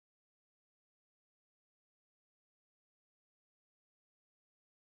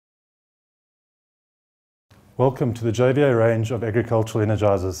Welcome to the JVA range of agricultural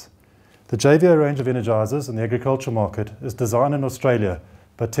energizers. The JVA range of energizers in the agriculture market is designed in Australia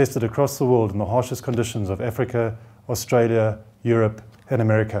but tested across the world in the harshest conditions of Africa, Australia, Europe and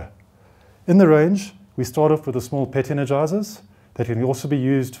America. In the range, we start off with the small pet energizers that can also be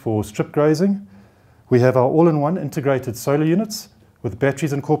used for strip grazing. We have our all-in-one integrated solar units with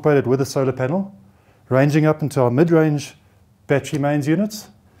batteries incorporated with a solar panel, ranging up into our mid-range battery mains units,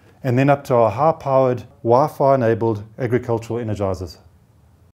 and then up to our high-powered, Wi-Fi enabled agricultural energizers.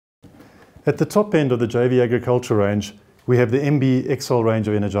 At the top end of the JVA Agriculture range, we have the MBXL range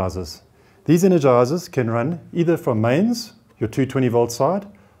of energizers. These energizers can run either from mains, your 220 volt side,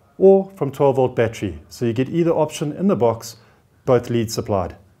 or from 12 volt battery, so you get either option in the box, both leads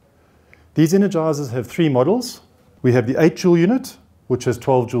supplied. These energizers have three models. We have the 8 joule unit, which has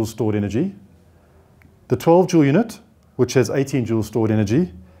 12 joules stored energy, the 12 joule unit, which has 18 joules stored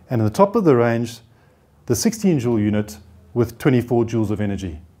energy, and at the top of the range, the 16 joule unit with 24 joules of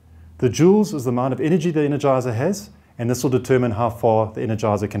energy. The joules is the amount of energy the energizer has, and this will determine how far the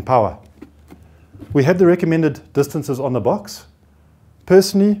energizer can power. We have the recommended distances on the box.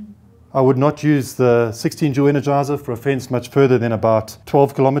 Personally, I would not use the 16 joule energizer for a fence much further than about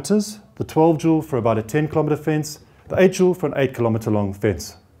 12 kilometers, the 12 joule for about a 10 kilometer fence, the 8 joule for an 8 kilometer long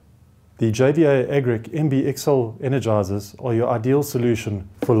fence. The JVA AGRICultural Energizers are your ideal solution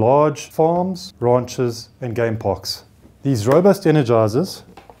for large farms, ranches and game parks. These robust energizers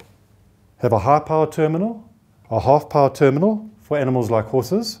have a high power terminal, a half power terminal for animals like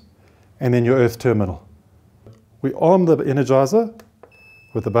horses, and then your earth terminal. We arm the energizer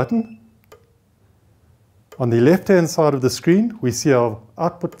with a button. On the left hand side of the screen we see our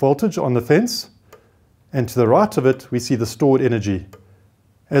output voltage on the fence, and to the right of it we see the stored energy.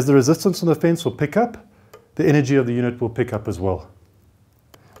 As the resistance on the fence will pick up, the energy of the unit will pick up as well.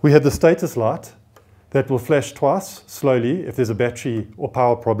 We have the status light that will flash twice slowly if there's a battery or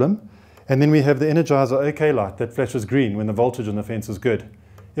power problem. And then we have the Energizer OK light that flashes green when the voltage on the fence is good.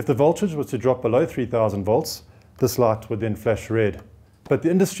 If the voltage was to drop below 3000 volts, this light would then flash red. But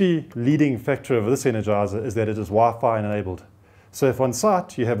the industry leading factor of this Energizer is that it is Wi-Fi enabled. So if on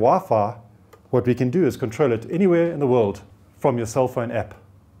site you have Wi-Fi, what we can do is control it anywhere in the world from your cell phone app.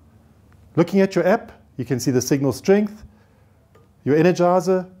 Looking at your app, you can see the signal strength, your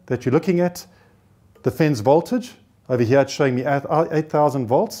Energizer that you're looking at, the fence voltage. Over here it's showing me 8000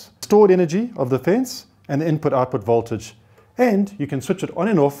 volts, stored energy of the fence, and the input-output voltage. And you can switch it on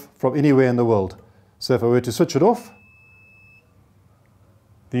and off from anywhere in the world. So if I were to switch it off,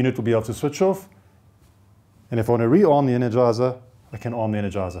 the unit will be able to switch off. And if I want to rearm the Energizer, I can arm the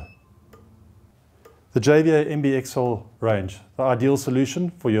Energizer. The JVA MBXL range, the ideal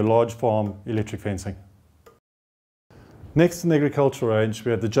solution for your large farm electric fencing. Next in the agricultural range,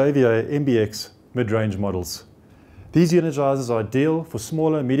 we have the JVA MBX mid-range models. These energizers are ideal for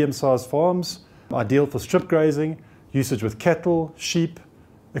smaller, medium-sized farms, ideal for strip grazing, usage with cattle, sheep,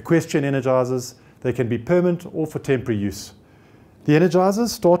 equestrian energizers. They can be permanent or for temporary use. The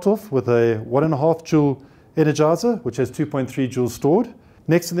energizers start off with a 1.5 joule energizer, which has 2.3 joules stored.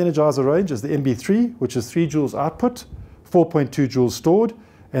 Next in the energizer range is the MB3, which is 3 joules output, 4.2 joules stored.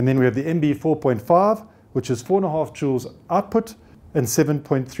 And then we have the MB4.5, which is 4.5 joules output and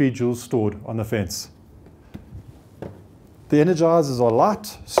 7.3 joules stored on the fence. The energizers are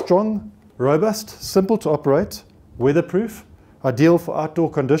light, strong, robust, simple to operate, weatherproof, ideal for outdoor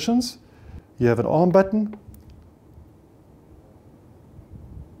conditions. You have an arm button.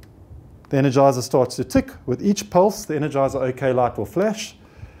 The energizer starts to tick. With each pulse, the Energizer OK light will flash.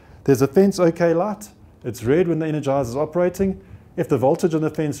 There's a fence OK light. It's red when the Energizer is operating. If the voltage on the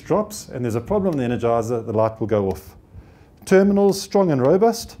fence drops and there's a problem in the Energizer, the light will go off. Terminals, strong and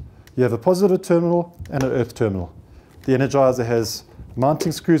robust. You have a positive terminal and an earth terminal. The Energizer has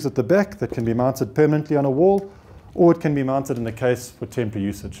mounting screws at the back that can be mounted permanently on a wall, or it can be mounted in a case for temporary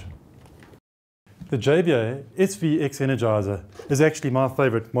usage. The JVA SVX Energizer is actually my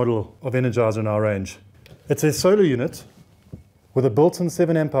favorite model of Energizer in our range. It's a solar unit with a built-in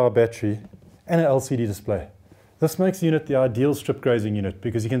 7 amp hour battery and an LCD display. This makes the unit the ideal strip grazing unit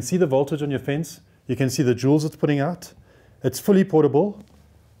because you can see the voltage on your fence, you can see the joules it's putting out, it's fully portable,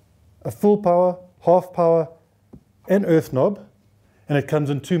 a full power, half power and earth knob, and it comes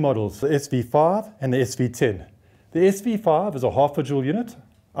in two models, the SV5 and the SV10. The SV5 is a half a joule unit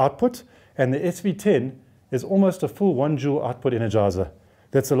output, and the SV10 is almost a full 1 joule output energizer.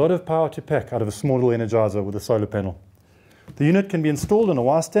 That's a lot of power to pack out of a small little energizer with a solar panel. The unit can be installed on a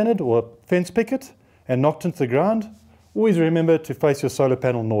Y standard or a fence picket and knocked into the ground. Always remember to face your solar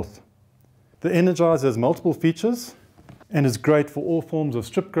panel north. The Energizer has multiple features. and is great for all forms of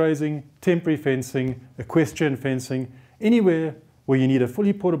strip grazing, temporary fencing, equestrian fencing, anywhere where you need a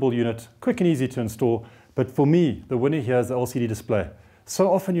fully portable unit, quick and easy to install. But for me, the winner here is the LCD display.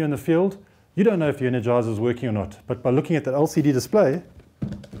 So often you're in the field, you don't know if your Energizer is working or not, but by looking at the LCD display,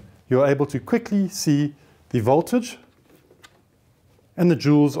 you're able to quickly see the voltage and the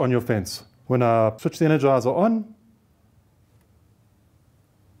joules on your fence. When I switch the Energizer on,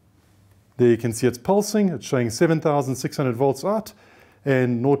 there you can see it's pulsing, it's showing 7,600 volts out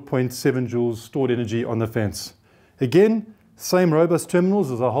and 0.7 joules stored energy on the fence. Again, same robust terminals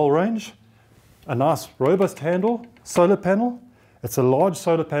as our whole range, a nice robust handle, solar panel. It's a large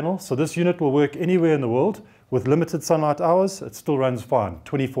solar panel, so this unit will work anywhere in the world. With limited sunlight hours, it still runs fine,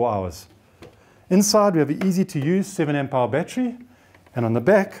 24 hours. Inside, we have an easy to use 7 amp hour battery, and on the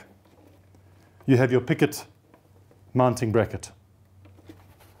back, you have your picket mounting bracket.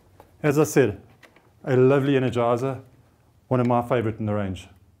 As I said, a lovely Energizer, one of my favorite in the range.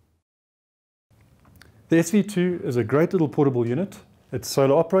 The SV2 is a great little portable unit. It's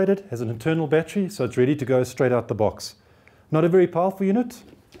solar operated, has an internal battery, so it's ready to go straight out the box. Not a very powerful unit,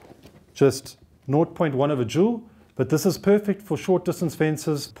 just 0.1 of a joule, but this is perfect for short distance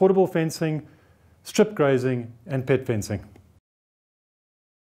fences, portable fencing, strip grazing, and pet fencing.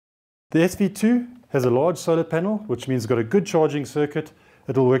 The SV2 has a large solar panel, which means it's got a good charging circuit.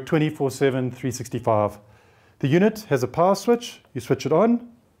 It'll work 24/7, 365. The unit has a power switch. You switch it on,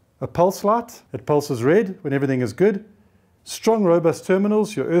 a pulse light. It pulses red when everything is good. Strong, robust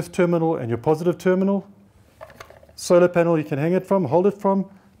terminals, your earth terminal and your positive terminal. Solar panel you can hang it from, hold it from,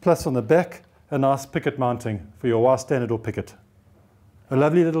 plus on the back, a nice picket mounting for your Y standard or picket. A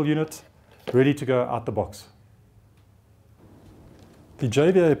lovely little unit, ready to go out the box. The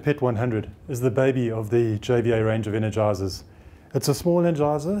JVA Pet 100 is the baby of the JVA range of Energizers. It's a small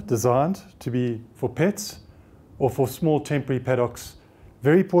Energizer designed to be for pets or for small temporary paddocks.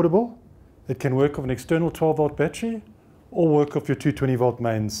 Very portable. It can work off an external 12-volt battery or work off your 220-volt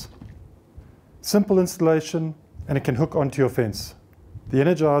mains. Simple installation, and it can hook onto your fence. The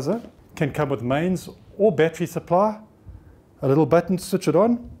Energizer can come with mains or battery supply. A little button to switch it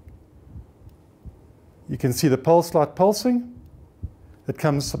on. You can see the pulse light pulsing. It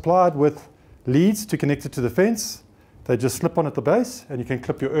comes supplied with leads to connect it to the fence. They just slip on at the base, and you can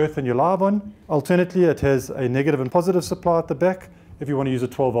clip your earth and your live on. Alternately, it has a negative and positive supply at the back if you want to use a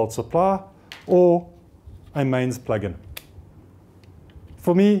 12-volt supply, or a mains plug-in.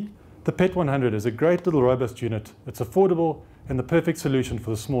 For me, the Pet 100 is a great little robust unit. It's affordable and the perfect solution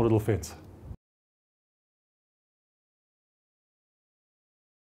for the small little fence.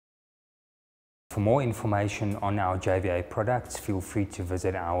 For more information on our JVA products, feel free to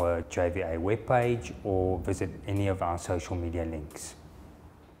visit our JVA webpage or visit any of our social media links.